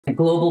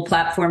global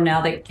platform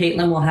now that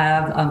Caitlin will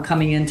have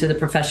coming into the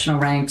professional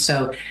ranks.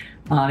 So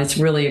it's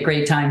really a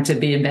great time to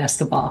be in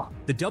basketball.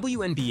 The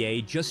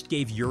WNBA just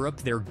gave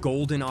Europe their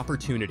golden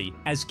opportunity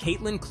as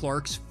Caitlin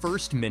Clark's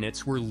first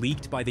minutes were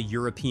leaked by the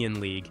European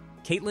League.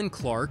 Caitlin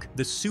Clark,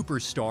 the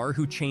superstar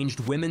who changed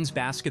women's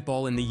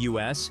basketball in the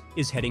US,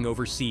 is heading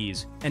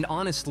overseas. And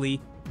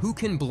honestly, who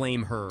can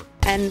blame her?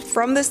 And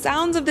from the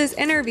sounds of this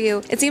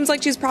interview, it seems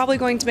like she's probably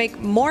going to make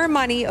more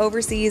money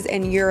overseas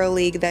in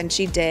EuroLeague than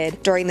she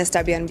did during this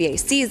WNBA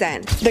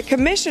season. The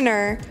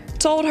commissioner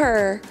told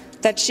her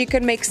that she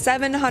could make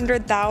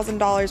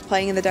 $700,000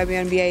 playing in the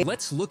WNBA.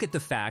 Let's look at the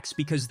facts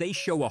because they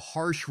show a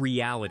harsh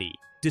reality.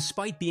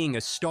 Despite being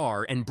a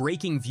star and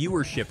breaking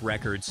viewership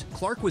records,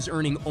 Clark was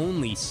earning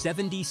only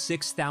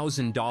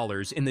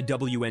 $76,000 in the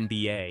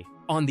WNBA.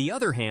 On the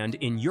other hand,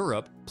 in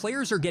Europe,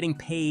 players are getting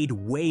paid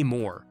way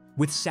more,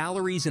 with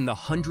salaries in the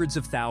hundreds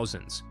of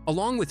thousands,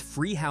 along with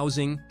free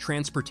housing,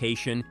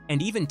 transportation,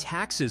 and even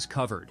taxes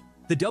covered.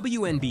 The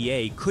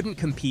WNBA couldn't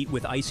compete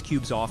with Ice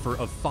Cube's offer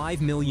of $5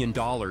 million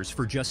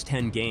for just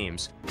 10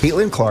 games.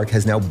 Caitlin Clark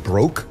has now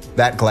broke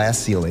that glass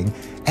ceiling,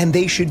 and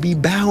they should be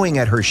bowing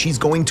at her. She's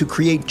going to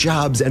create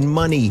jobs and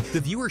money.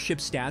 The viewership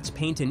stats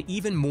paint an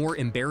even more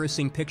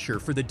embarrassing picture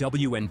for the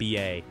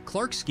WNBA.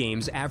 Clark's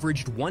games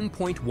averaged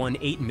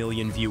 1.18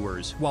 million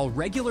viewers, while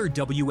regular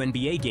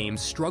WNBA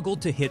games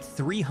struggled to hit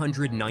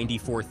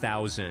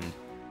 394,000.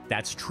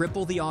 That's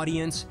triple the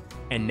audience,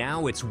 and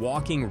now it's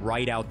walking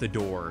right out the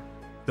door.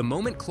 The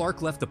moment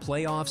Clark left the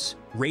playoffs,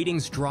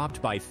 ratings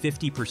dropped by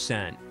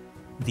 50%.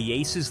 The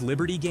Aces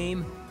Liberty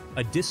game,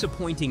 a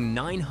disappointing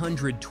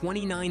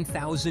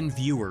 929,000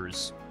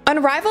 viewers.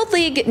 Unrivaled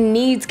League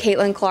needs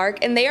Caitlin Clark,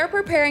 and they are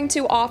preparing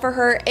to offer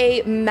her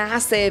a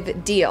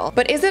massive deal.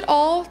 But is it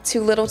all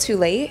too little too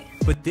late?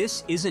 But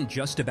this isn't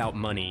just about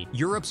money.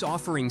 Europe's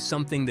offering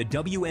something the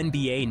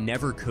WNBA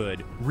never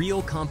could: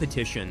 real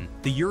competition.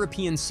 The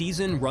European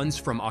season runs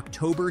from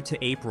October to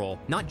April,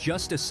 not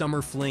just a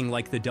summer fling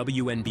like the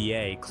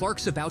WNBA.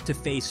 Clark's about to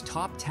face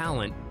top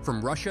talent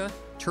from Russia,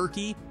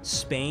 Turkey,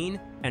 Spain,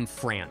 and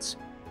France.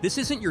 This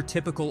isn't your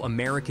typical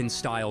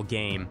American-style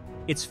game.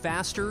 It's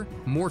faster,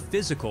 more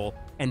physical,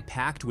 and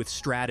packed with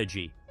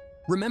strategy.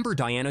 Remember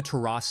Diana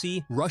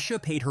Taurasi? Russia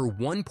paid her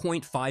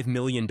 $1.5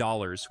 million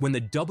when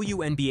the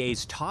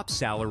WNBA's top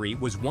salary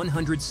was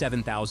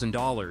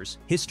 $107,000.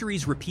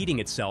 History's repeating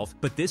itself,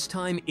 but this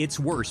time it's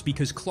worse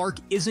because Clark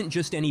isn't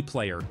just any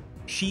player.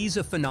 She's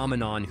a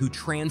phenomenon who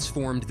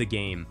transformed the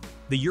game.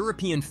 The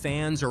European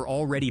fans are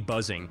already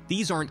buzzing.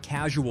 These aren't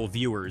casual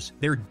viewers.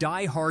 They're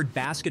die-hard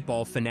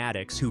basketball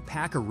fanatics who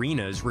pack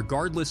arenas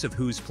regardless of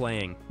who's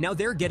playing. Now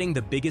they're getting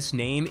the biggest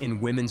name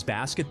in women's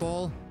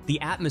basketball. The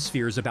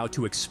atmosphere is about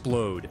to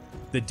explode.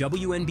 The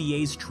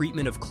WNBA's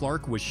treatment of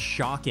Clark was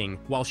shocking.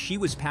 While she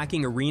was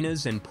packing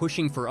arenas and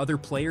pushing for other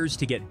players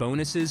to get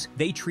bonuses,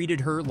 they treated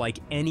her like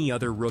any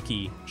other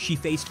rookie. She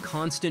faced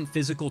constant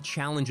physical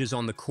challenges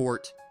on the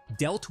court,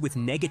 dealt with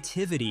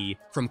negativity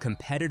from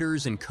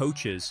competitors and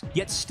coaches,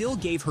 yet still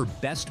gave her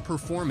best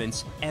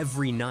performance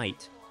every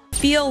night.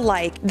 Feel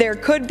like there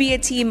could be a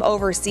team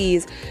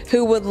overseas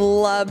who would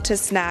love to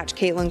snatch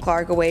Caitlin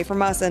Clark away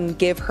from us and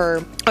give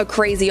her a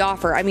crazy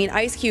offer. I mean,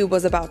 Ice Cube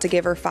was about to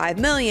give her $5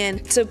 million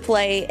to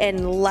play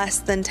in less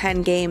than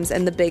 10 games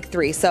in the Big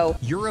Three. So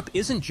Europe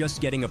isn't just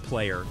getting a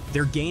player,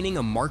 they're gaining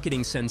a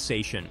marketing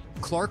sensation.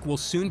 Clark will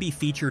soon be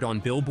featured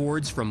on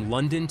billboards from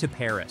London to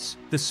Paris.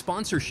 The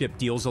sponsorship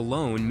deals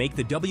alone make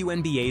the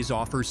WNBA's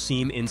offer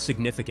seem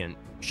insignificant.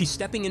 She's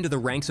stepping into the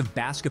ranks of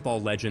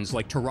basketball legends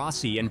like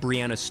Taurasi and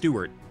Breanna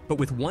Stewart, but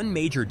with one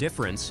major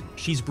difference: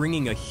 she's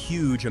bringing a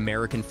huge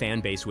American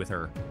fan base with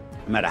her.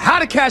 No matter how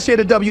the cachet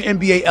of the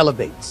WNBA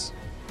elevates,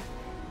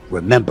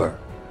 remember,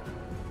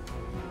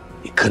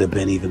 it could have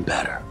been even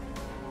better.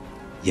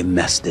 You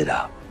messed it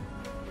up.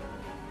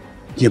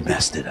 You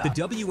messed it up.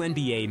 The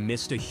WNBA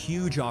missed a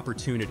huge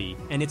opportunity,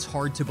 and it's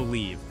hard to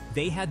believe.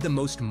 They had the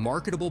most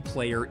marketable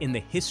player in the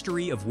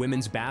history of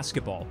women's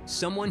basketball,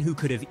 someone who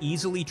could have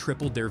easily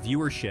tripled their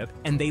viewership,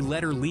 and they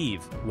let her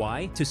leave.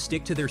 Why? To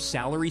stick to their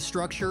salary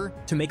structure?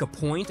 To make a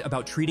point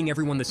about treating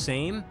everyone the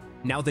same?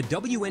 Now the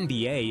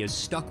WNBA is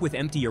stuck with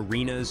empty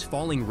arenas,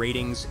 falling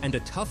ratings, and a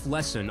tough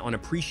lesson on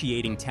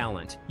appreciating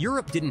talent.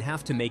 Europe didn't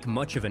have to make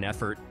much of an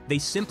effort. They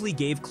simply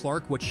gave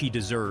Clark what she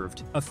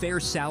deserved: a fair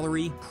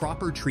salary,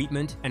 proper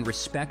treatment, and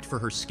respect for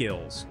her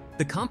skills.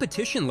 The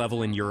competition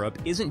level in Europe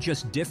isn't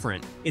just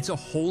different, it's a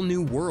whole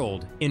new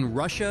world. In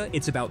Russia,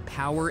 it's about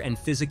power and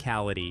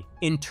physicality.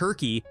 In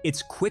Turkey,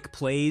 it's quick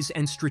plays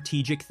and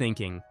strategic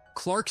thinking.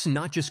 Clark's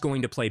not just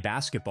going to play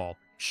basketball.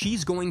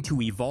 She's going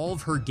to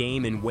evolve her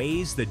game in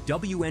ways the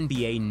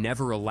WNBA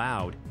never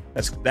allowed.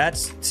 That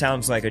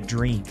sounds like a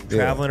dream.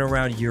 Traveling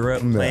around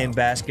Europe, playing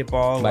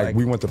basketball. Like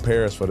we went to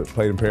Paris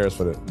played in Paris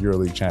for the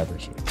EuroLeague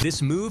Championship.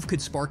 This move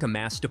could spark a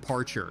mass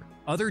departure.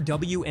 Other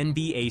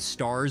WNBA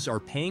stars are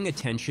paying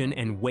attention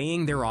and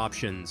weighing their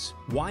options.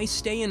 Why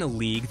stay in a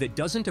league that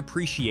doesn't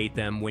appreciate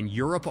them when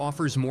Europe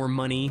offers more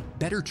money,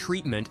 better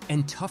treatment,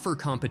 and tougher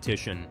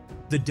competition?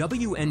 The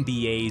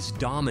WNBA's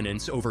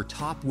dominance over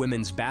top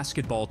women's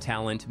basketball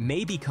talent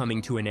may be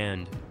coming to an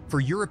end.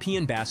 For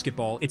European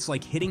basketball, it's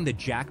like hitting the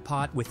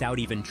jackpot without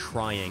even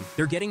trying.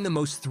 They're getting the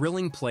most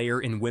thrilling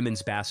player in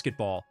women's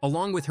basketball,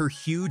 along with her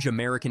huge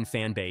American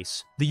fan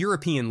base. The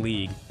European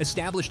League,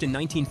 established in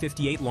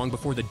 1958 long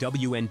before the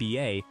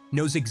WNBA,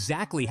 knows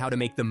exactly how to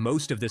make the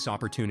most of this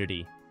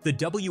opportunity. The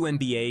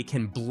WNBA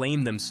can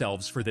blame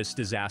themselves for this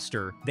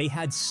disaster. They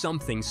had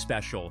something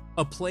special.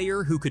 A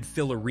player who could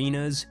fill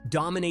arenas,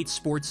 dominate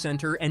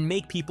SportsCenter, and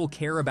make people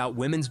care about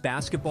women's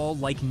basketball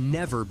like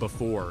never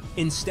before.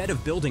 Instead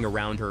of building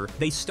around her,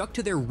 they stuck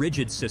to their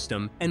rigid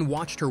system and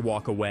watched her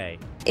walk away.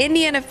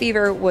 Indiana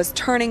Fever was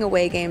turning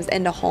away games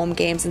into home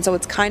games, and so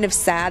it's kind of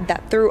sad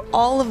that through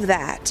all of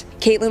that,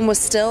 Caitlin was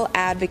still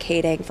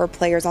advocating for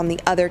players on the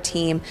other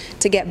team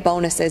to get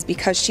bonuses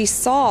because she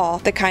saw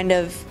the kind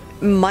of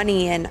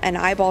money and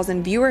eyeballs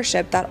and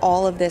viewership that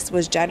all of this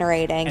was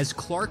generating. As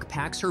Clark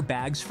packs her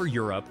bags for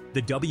Europe,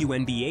 the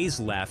WNBA's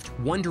left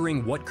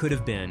wondering what could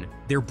have been.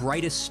 Their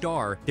brightest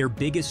star, their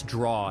biggest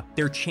draw,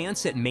 their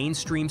chance at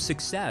mainstream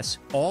success,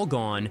 all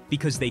gone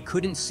because they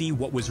couldn't see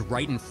what was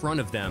right in front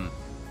of them.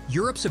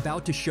 Europe's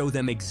about to show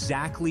them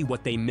exactly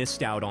what they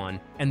missed out on,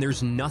 and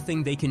there's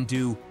nothing they can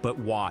do but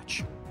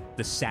watch.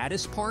 The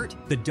saddest part?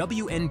 The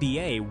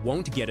WNBA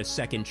won't get a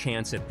second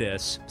chance at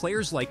this.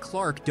 Players like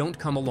Clark don't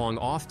come along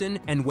often,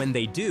 and when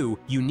they do,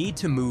 you need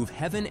to move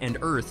heaven and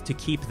earth to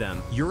keep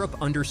them. Europe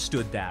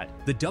understood that.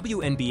 The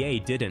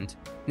WNBA didn't.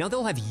 Now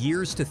they'll have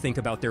years to think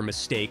about their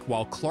mistake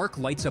while Clark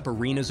lights up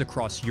arenas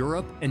across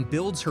Europe and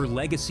builds her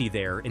legacy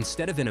there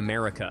instead of in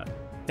America.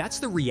 That's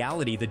the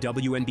reality the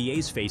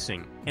WNBA's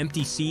facing.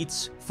 Empty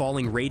seats,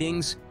 falling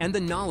ratings, and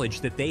the knowledge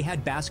that they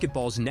had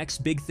basketball's next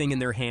big thing in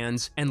their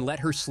hands and let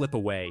her slip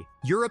away.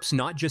 Europe's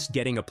not just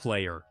getting a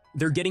player.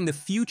 They're getting the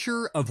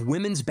future of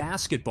women's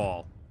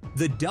basketball.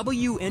 The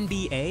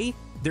WNBA,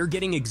 they're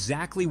getting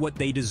exactly what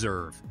they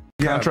deserve.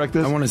 Contract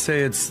this? I want to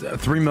say it's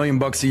 $3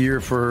 million a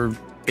year for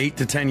 8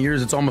 to 10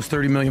 years. It's almost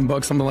 $30 million,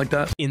 something like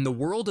that. In the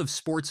world of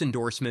sports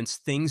endorsements,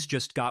 things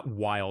just got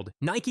wild.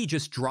 Nike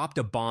just dropped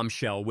a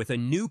bombshell with a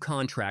new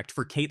contract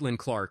for Caitlin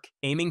Clark,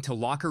 aiming to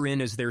lock her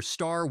in as their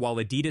star while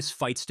Adidas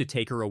fights to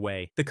take her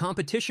away. The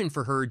competition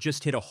for her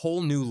just hit a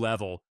whole new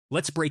level.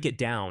 Let's break it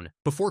down.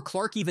 Before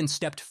Clark even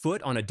stepped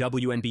foot on a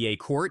WNBA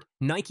court,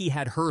 Nike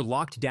had her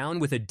locked down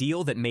with a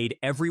deal that made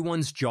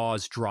everyone's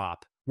jaws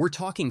drop. We're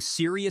talking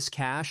serious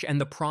cash and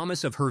the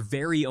promise of her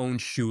very own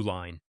shoe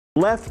line.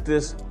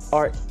 Leftists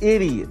are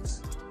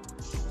idiots.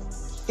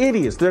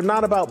 Idiots. They're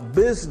not about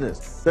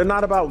business. They're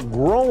not about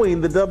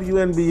growing the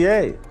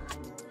WNBA.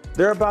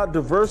 They're about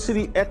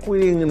diversity,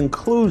 equity, and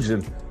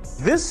inclusion.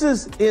 This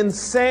is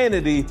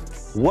insanity,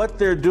 what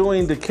they're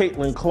doing to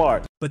Caitlin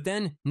Clark. But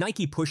then,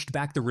 Nike pushed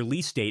back the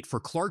release date for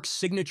Clark's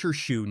signature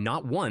shoe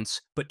not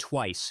once, but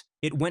twice.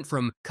 It went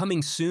from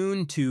coming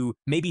soon to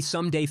maybe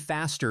someday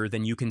faster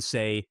than you can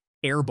say,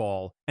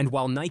 airball, and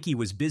while Nike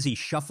was busy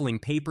shuffling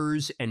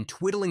papers and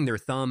twiddling their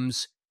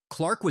thumbs,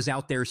 Clark was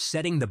out there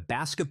setting the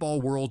basketball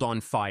world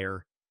on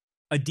fire.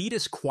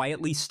 Adidas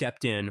quietly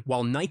stepped in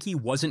while Nike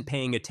wasn't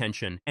paying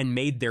attention and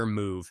made their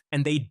move,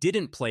 and they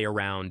didn't play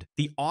around.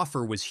 The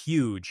offer was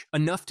huge,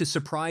 enough to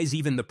surprise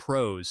even the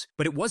pros,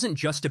 but it wasn't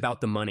just about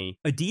the money.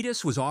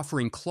 Adidas was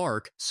offering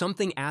Clark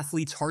something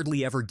athletes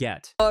hardly ever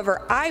get.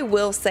 However, I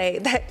will say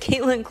that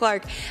Caitlin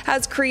Clark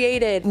has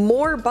created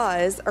more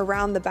buzz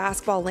around the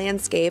basketball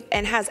landscape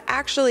and has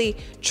actually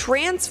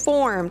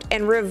transformed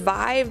and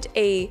revived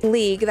a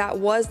league that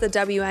was the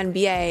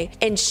WNBA,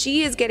 and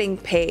she is getting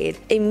paid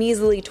a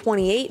measly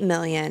 $28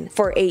 million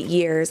for 8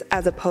 years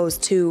as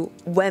opposed to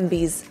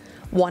Wemby's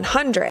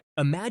 $100.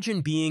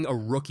 Imagine being a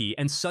rookie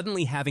and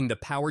suddenly having the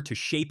power to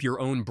shape your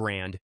own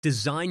brand,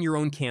 design your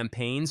own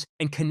campaigns,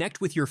 and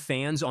connect with your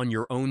fans on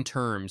your own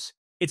terms.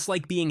 It's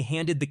like being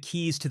handed the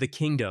keys to the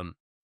kingdom.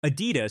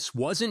 Adidas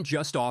wasn't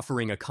just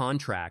offering a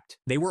contract,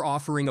 they were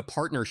offering a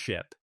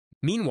partnership.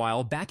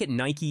 Meanwhile, back at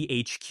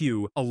Nike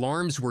HQ,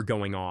 alarms were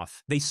going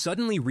off. They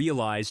suddenly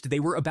realized they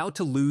were about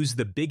to lose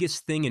the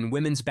biggest thing in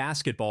women's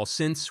basketball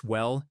since,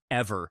 well,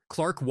 ever.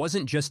 Clark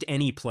wasn't just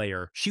any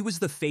player. She was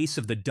the face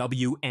of the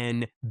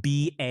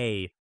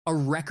WNBA, a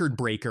record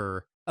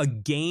breaker, a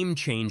game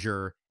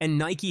changer, and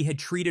Nike had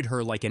treated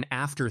her like an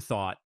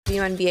afterthought.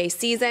 WNBA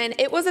season,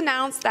 it was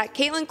announced that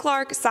Caitlin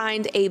Clark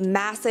signed a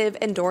massive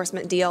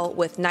endorsement deal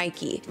with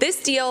Nike.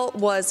 This deal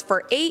was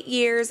for 8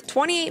 years,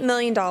 $28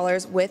 million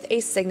with a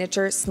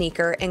signature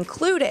sneaker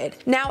included.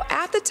 Now,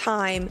 at the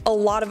time, a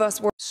lot of us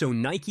were... So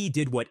Nike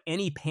did what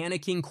any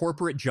panicking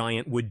corporate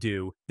giant would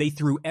do. They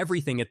threw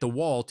everything at the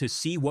wall to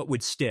see what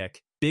would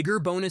stick. Bigger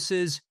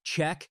bonuses,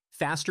 check.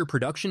 faster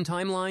production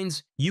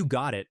timelines? You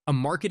got it. A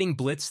marketing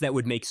blitz that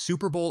would make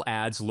Super Bowl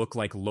ads look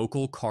like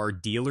local car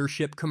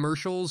dealership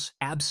commercials?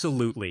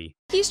 Absolutely.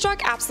 He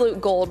struck absolute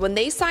gold when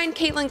they signed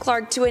Caitlin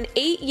Clark to an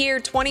 8-year,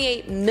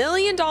 $28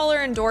 million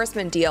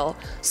endorsement deal.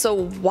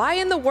 So why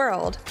in the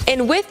world?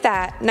 And with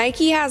that,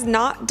 Nike has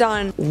not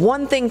done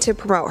one thing to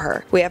promote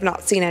her. We have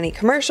not seen any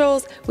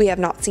commercials, we have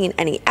not seen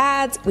any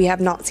ads, we have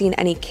not seen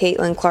any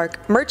Caitlin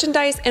Clark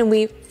merchandise, and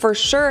we for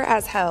sure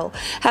as hell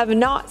have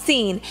not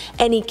seen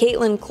any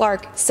Caitlin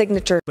Clark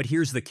signature. But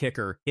here's the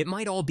kicker. It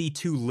might all be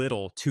too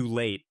little, too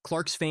late.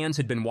 Clark's fans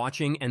had been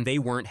watching and they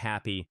weren't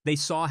happy. They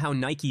saw how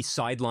Nike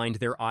sidelined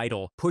their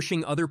idol,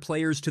 pushing other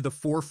players to the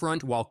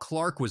forefront while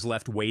Clark was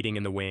left waiting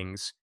in the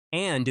wings.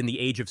 And in the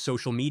age of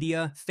social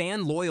media,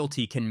 fan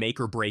loyalty can make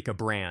or break a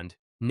brand.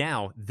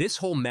 Now, this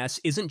whole mess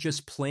isn't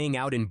just playing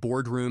out in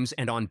boardrooms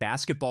and on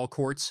basketball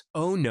courts.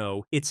 Oh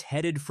no, it's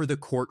headed for the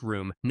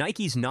courtroom.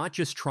 Nike's not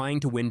just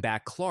trying to win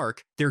back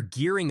Clark, they're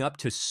gearing up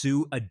to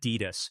sue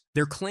Adidas.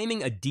 They're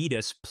claiming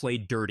Adidas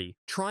played dirty,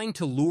 trying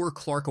to lure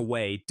Clark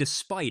away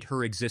despite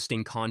her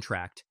existing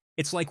contract.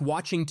 It's like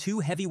watching two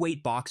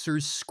heavyweight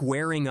boxers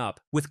squaring up,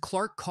 with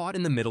Clark caught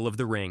in the middle of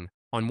the ring.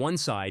 On one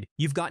side,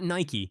 you've got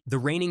Nike, the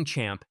reigning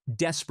champ,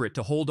 desperate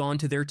to hold on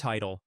to their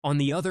title. On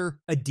the other,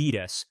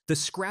 Adidas, the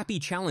scrappy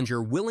challenger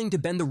willing to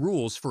bend the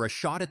rules for a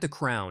shot at the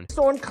crown.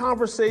 So in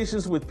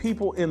conversations with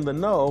people in the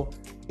know,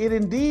 it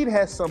indeed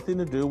has something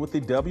to do with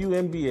the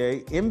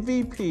WNBA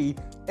MVP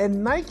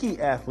and Nike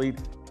athlete,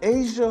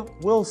 Asia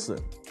Wilson.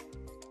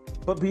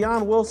 But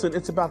beyond Wilson,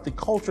 it's about the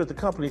culture at the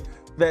company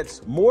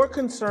that's more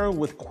concerned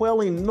with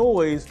quelling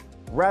noise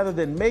rather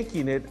than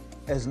making it,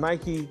 as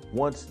Nike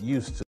once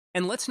used to.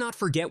 And let's not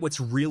forget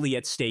what's really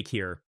at stake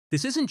here.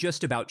 This isn't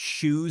just about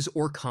shoes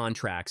or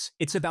contracts.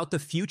 It's about the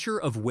future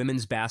of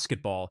women's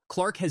basketball.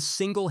 Clark has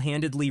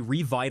single-handedly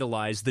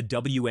revitalized the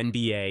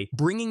WNBA,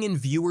 bringing in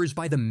viewers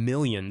by the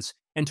millions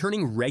and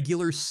turning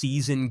regular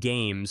season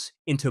games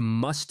into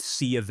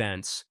must-see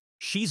events.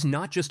 She's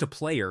not just a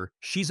player,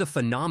 she's a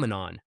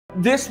phenomenon.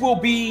 This will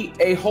be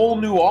a whole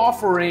new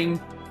offering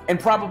and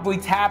probably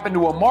tap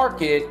into a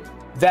market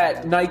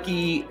that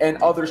Nike and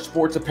other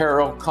sports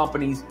apparel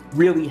companies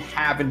really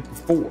haven't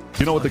before.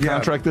 You know what the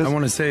contract is? I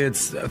want to say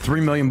it's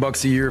 $3 million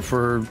a year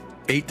for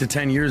 8 to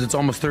 10 years. It's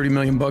almost $30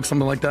 million,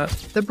 something like that.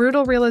 The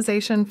brutal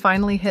realization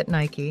finally hit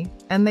Nike,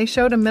 and they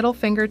showed a middle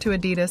finger to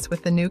Adidas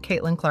with the new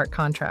Caitlin Clark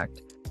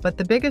contract. But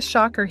the biggest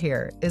shocker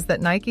here is that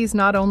Nike's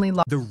not only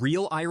The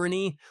real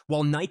irony,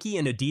 while Nike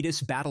and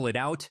Adidas battle it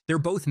out, they're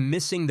both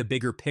missing the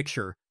bigger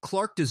picture.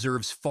 Clark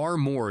deserves far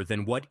more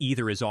than what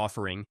either is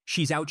offering.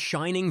 She's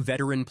outshining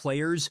veteran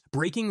players,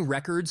 breaking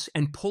records,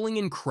 and pulling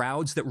in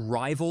crowds that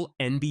rival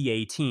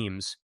NBA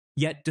teams.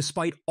 Yet,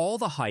 despite all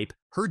the hype,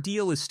 her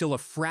deal is still a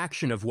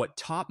fraction of what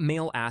top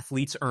male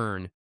athletes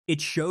earn. It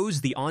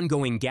shows the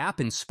ongoing gap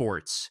in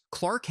sports.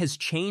 Clark has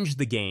changed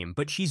the game,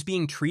 but she's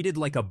being treated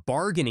like a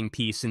bargaining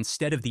piece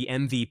instead of the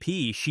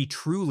MVP she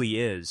truly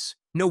is.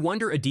 No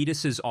wonder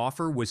Adidas's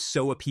offer was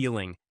so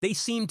appealing. They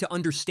seem to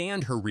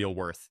understand her real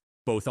worth,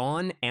 both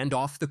on and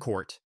off the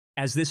court.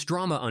 As this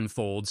drama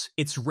unfolds,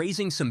 it's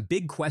raising some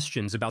big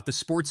questions about the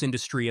sports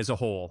industry as a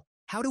whole.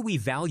 How do we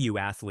value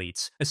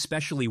athletes,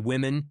 especially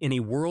women, in a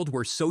world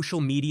where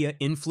social media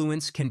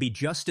influence can be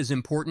just as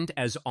important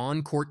as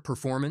on-court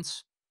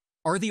performance?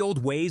 Are the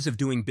old ways of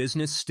doing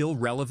business still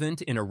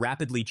relevant in a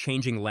rapidly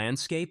changing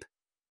landscape?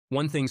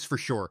 One thing's for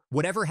sure,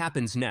 whatever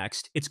happens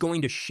next, it's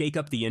going to shake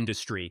up the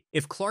industry.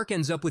 If Clark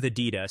ends up with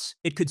Adidas,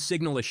 it could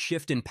signal a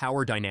shift in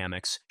power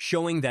dynamics,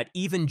 showing that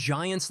even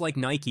giants like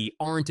Nike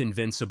aren't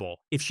invincible.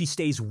 If she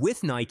stays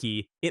with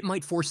Nike, it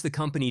might force the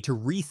company to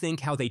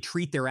rethink how they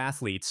treat their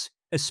athletes,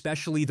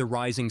 especially the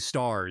rising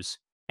stars.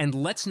 And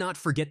let's not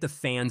forget the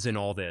fans in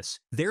all this.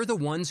 They're the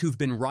ones who've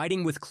been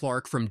riding with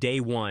Clark from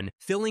day one,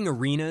 filling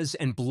arenas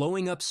and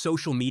blowing up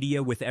social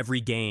media with every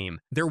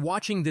game. They're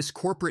watching this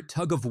corporate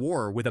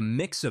tug-of-war with a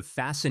mix of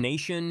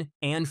fascination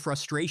and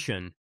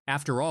frustration.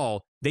 After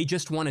all, they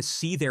just want to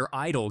see their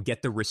idol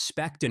get the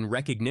respect and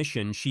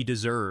recognition she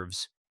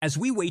deserves. As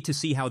we wait to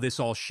see how this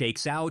all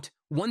shakes out,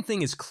 one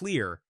thing is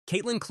clear.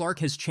 Caitlin Clark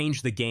has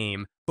changed the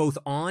game, both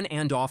on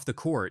and off the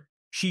court.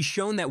 She's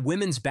shown that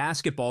women's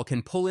basketball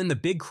can pull in the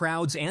big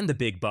crowds and the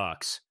big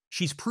bucks.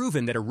 She's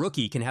proven that a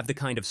rookie can have the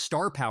kind of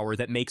star power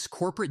that makes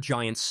corporate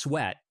giants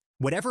sweat.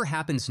 Whatever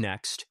happens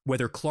next,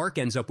 whether Clark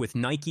ends up with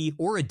Nike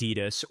or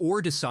Adidas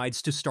or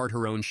decides to start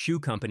her own shoe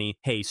company,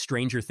 hey,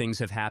 stranger things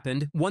have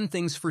happened, one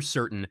thing's for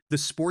certain, the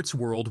sports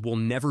world will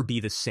never be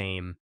the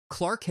same.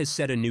 Clark has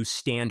set a new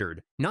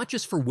standard, not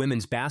just for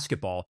women's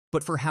basketball,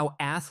 but for how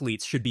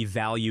athletes should be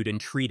valued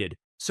and treated.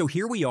 So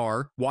here we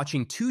are,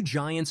 watching two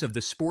giants of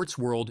the sports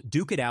world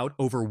duke it out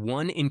over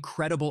one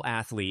incredible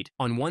athlete.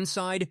 On one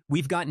side,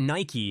 we've got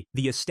Nike,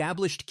 the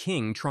established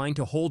king trying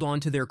to hold on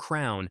to their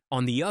crown.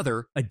 On the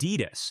other,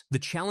 Adidas, the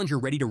challenger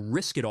ready to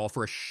risk it all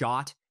for a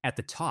shot at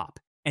the top.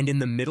 And in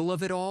the middle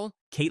of it all,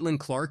 Caitlin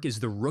Clark is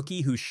the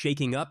rookie who's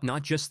shaking up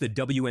not just the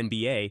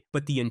WNBA,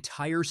 but the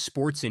entire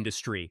sports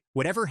industry.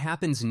 Whatever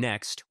happens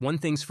next, one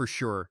thing's for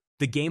sure,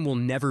 the game will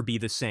never be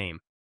the same.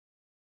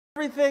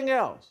 everything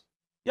else.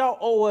 Y'all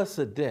owe us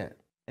a debt.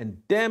 And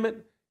damn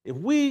it, if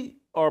we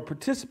are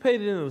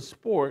participating in a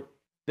sport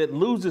that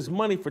loses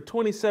money for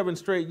 27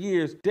 straight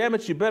years, damn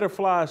it, you better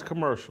fly as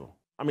commercial.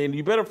 I mean,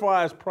 you better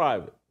fly as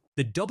private.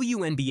 The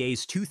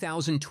WNBA's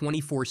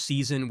 2024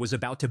 season was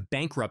about to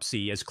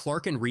bankruptcy as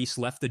Clark and Reese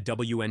left the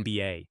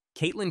WNBA.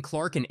 Caitlin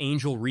Clark and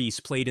Angel Reese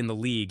played in the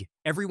league.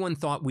 Everyone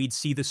thought we'd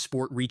see the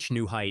sport reach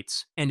new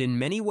heights. And in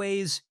many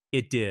ways,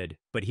 it did.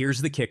 But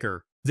here's the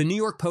kicker. The New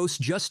York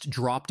Post just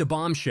dropped a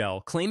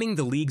bombshell, claiming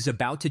the league's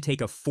about to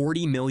take a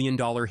 $40 million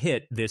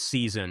hit this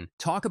season.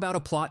 Talk about a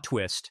plot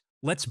twist.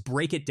 Let's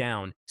break it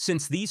down.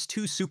 Since these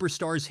two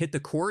superstars hit the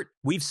court,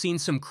 we've seen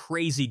some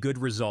crazy good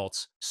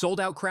results.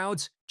 Sold-out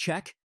crowds?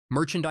 Check.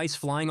 Merchandise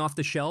flying off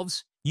the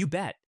shelves? You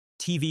bet.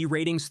 TV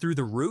ratings through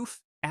the roof?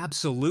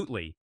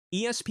 Absolutely.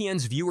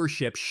 ESPN's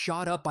viewership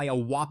shot up by a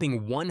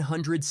whopping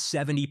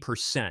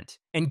 170%.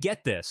 And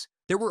get this,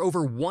 there were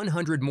over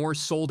 100 more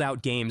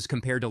sold-out games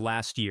compared to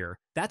last year.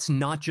 That's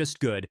not just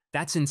good,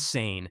 that's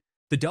insane.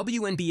 The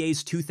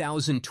WNBA's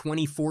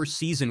 2024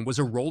 season was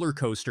a roller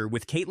coaster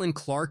with Caitlin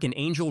Clark and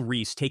Angel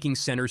Reese taking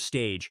center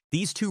stage.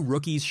 These two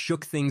rookies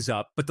shook things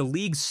up, but the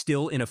league's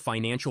still in a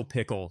financial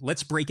pickle.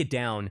 Let's break it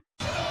down.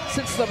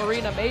 Since the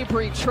Marina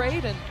Mabry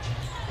trade, and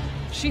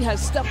she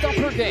has stepped up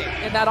her game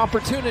in that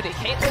opportunity.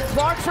 Caitlin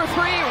Clark for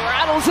three,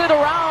 rattles it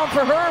around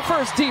for her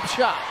first deep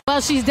shot.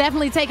 Well, she's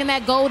definitely taken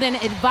that golden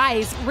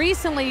advice,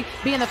 recently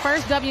being the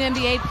first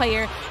WNBA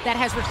player that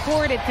has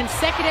recorded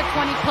consecutive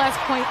 20-plus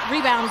point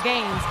rebound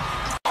games.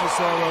 She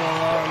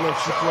said, look,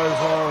 she plays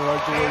hard. I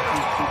like the way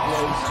she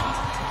plays.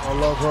 I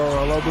love her.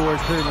 I love the way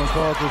Caitlin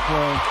Clark is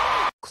playing.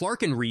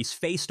 Clark and Reese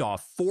faced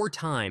off 4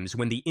 times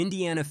when the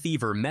Indiana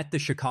Fever met the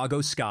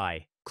Chicago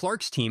Sky.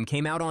 Clark's team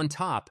came out on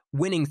top,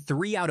 winning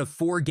 3 out of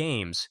 4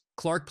 games.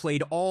 Clark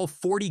played all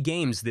 40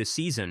 games this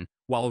season,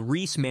 while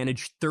Reese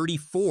managed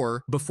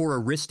 34 before a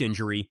wrist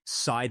injury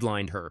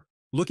sidelined her.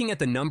 Looking at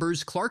the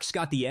numbers, Clark's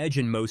got the edge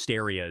in most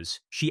areas.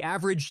 She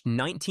averaged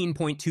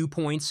 19.2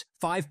 points,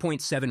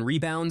 5.7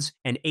 rebounds,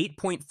 and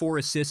 8.4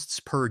 assists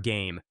per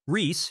game.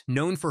 Reese,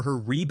 known for her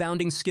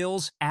rebounding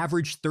skills,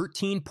 averaged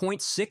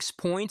 13.6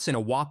 points and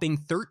a whopping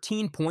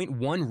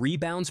 13.1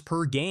 rebounds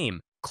per game.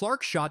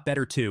 Clark shot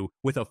better too,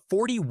 with a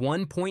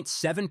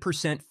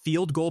 41.7%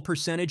 field goal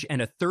percentage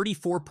and a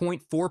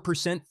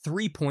 34.4%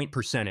 three-point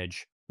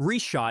percentage.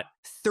 Reese shot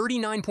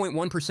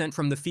 39.1%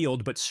 from the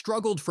field but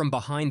struggled from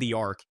behind the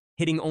arc,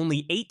 hitting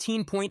only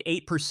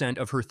 18.8%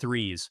 of her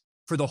threes.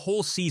 For the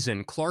whole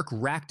season, Clark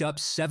racked up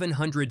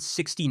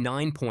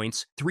 769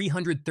 points,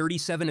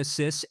 337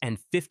 assists, and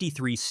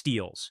 53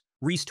 steals.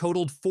 Reese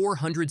totaled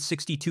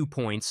 462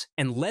 points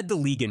and led the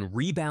league in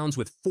rebounds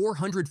with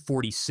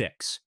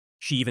 446.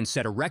 She even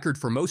set a record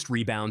for most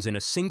rebounds in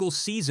a single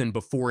season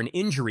before an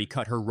injury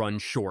cut her run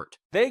short.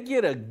 They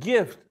get a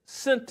gift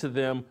sent to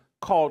them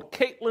called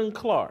Caitlin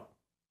Clark.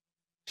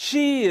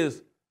 She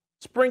is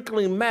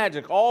sprinkling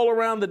magic all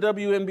around the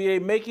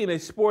WNBA, making a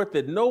sport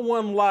that no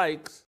one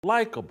likes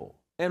likable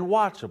and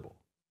watchable.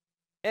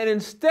 And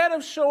instead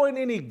of showing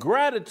any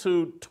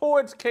gratitude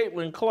towards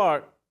Caitlin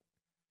Clark,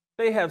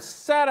 they have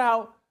set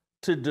out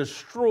to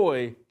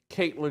destroy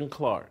Caitlin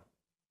Clark.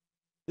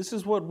 This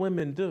is what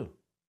women do.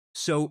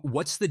 So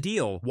what's the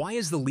deal? Why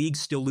is the league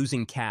still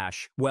losing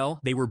cash? Well,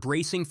 they were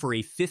bracing for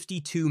a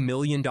 $52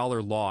 million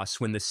loss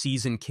when the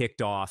season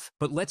kicked off.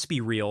 But let's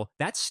be real,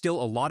 that's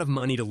still a lot of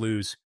money to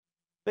lose.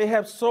 They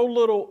have so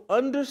little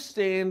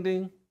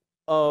understanding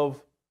of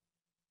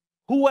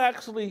who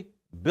actually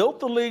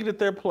built the league that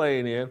they're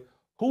playing in,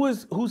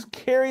 who's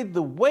carried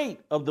the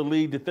weight of the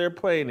league that they're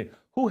playing in,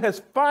 who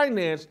has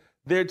financed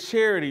their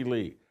charity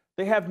league.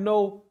 They have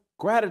no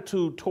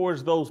gratitude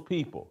towards those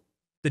people.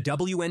 The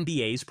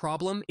WNBA's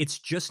problem? It's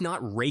just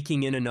not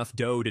raking in enough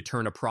dough to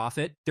turn a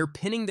profit. They're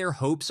pinning their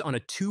hopes on a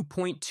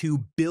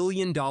 $2.2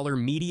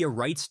 billion media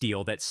rights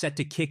deal that's set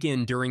to kick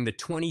in during the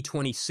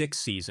 2026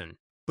 season.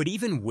 But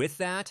even with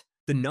that,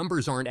 the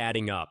numbers aren't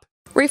adding up.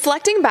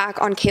 Reflecting back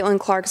on Caitlin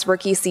Clark's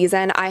rookie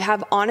season, I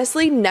have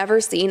honestly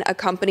never seen a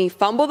company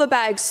fumble the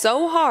bag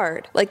so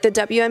hard like the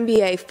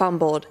WNBA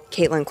fumbled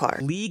Caitlin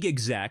Clark. League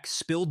exec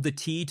spilled the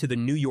tea to the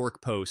New York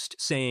Post,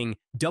 saying,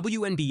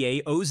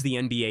 WNBA owes the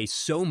NBA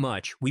so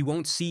much we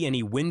won't see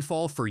any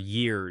windfall for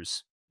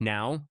years.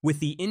 Now,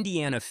 with the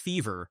Indiana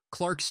Fever,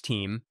 Clark's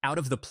team, out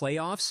of the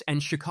playoffs,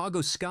 and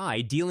Chicago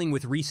Sky dealing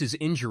with Reese's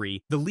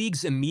injury, the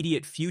league's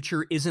immediate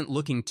future isn't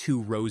looking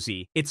too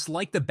rosy. It's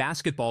like the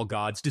basketball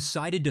gods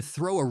decided to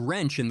throw a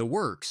wrench in the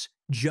works,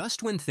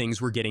 just when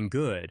things were getting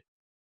good.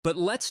 But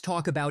let's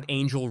talk about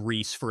Angel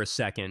Reese for a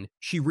second.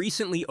 She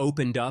recently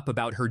opened up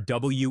about her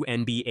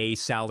WNBA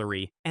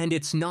salary, and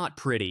it's not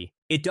pretty.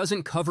 It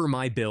doesn't cover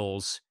my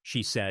bills,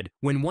 she said.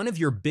 When one of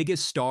your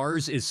biggest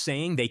stars is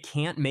saying they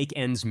can't make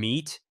ends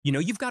meet,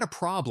 you've got a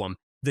problem.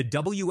 The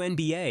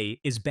WNBA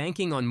is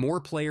banking on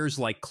more players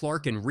like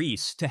Clark and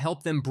Reese to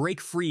help them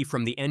break free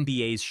from the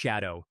NBA's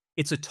shadow.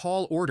 It's a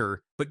tall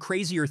order, but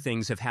crazier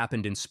things have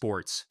happened in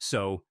sports.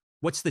 So,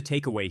 what's the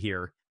takeaway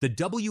here? The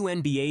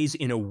WNBA's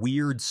in a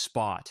weird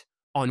spot.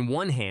 On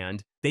one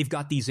hand, they've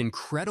got these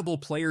incredible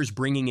players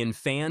bringing in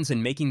fans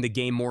and making the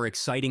game more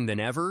exciting than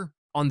ever.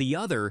 On the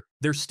other,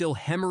 they're still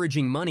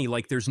hemorrhaging money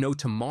like there's no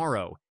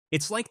tomorrow.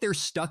 It's like they're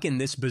stuck in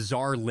this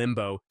bizarre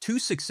limbo, too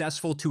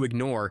successful to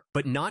ignore,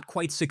 but not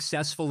quite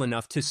successful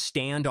enough to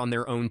stand on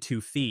their own 2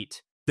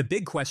 feet. The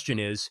big question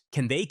is,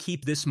 can they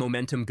keep this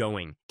momentum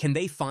going? Can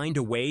they find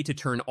a way to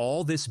turn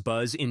all this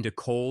buzz into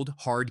cold,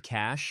 hard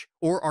cash?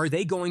 Or are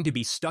they going to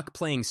be stuck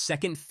playing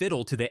second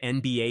fiddle to the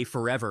NBA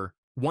forever?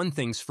 One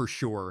thing's for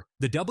sure,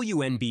 the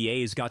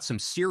WNBA's got some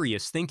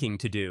serious thinking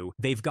to do.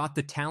 They've got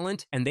the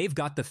talent and they've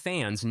got the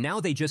fans, now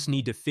they just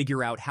need to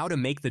figure out how to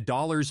make the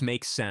dollars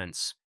make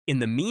sense. In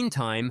the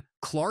meantime,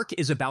 Clark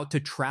is about to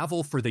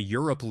travel for the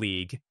Europe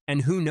League,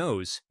 and who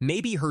knows,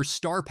 maybe her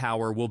star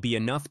power will be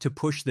enough to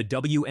push the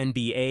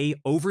WNBA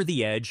over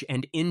the edge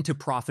and into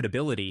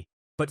profitability.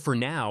 But for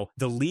now,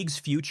 the league's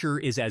future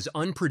is as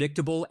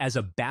unpredictable as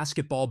a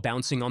basketball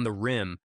bouncing on the rim.